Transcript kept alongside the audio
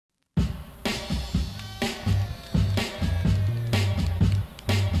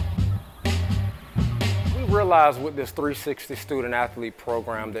realized with this 360 student athlete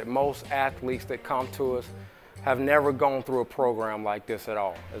program that most athletes that come to us have never gone through a program like this at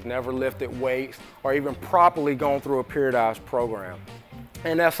all, has never lifted weights or even properly gone through a periodized program.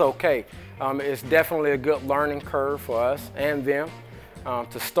 And that's okay. It's definitely a good learning curve for us and them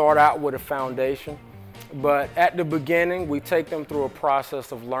to start out with a foundation. But at the beginning, we take them through a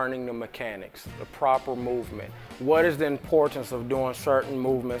process of learning the mechanics, the proper movement. What is the importance of doing certain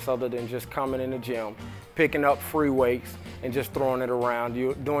movements other than just coming in the gym, picking up free weights and just throwing it around,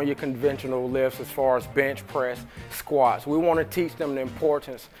 doing your conventional lifts as far as bench press, squats. We want to teach them the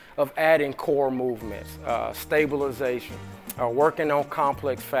importance of adding core movements, stabilization, working on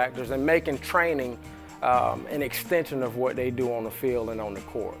complex factors, and making training an extension of what they do on the field and on the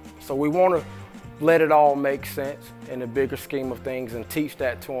court. So we want to let it all make sense in the bigger scheme of things and teach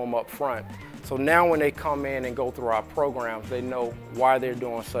that to them up front. So now when they come in and go through our programs, they know why they're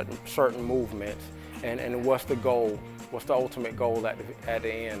doing certain movements and what's the goal, what's the ultimate goal at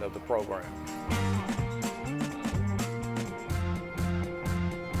the end of the program.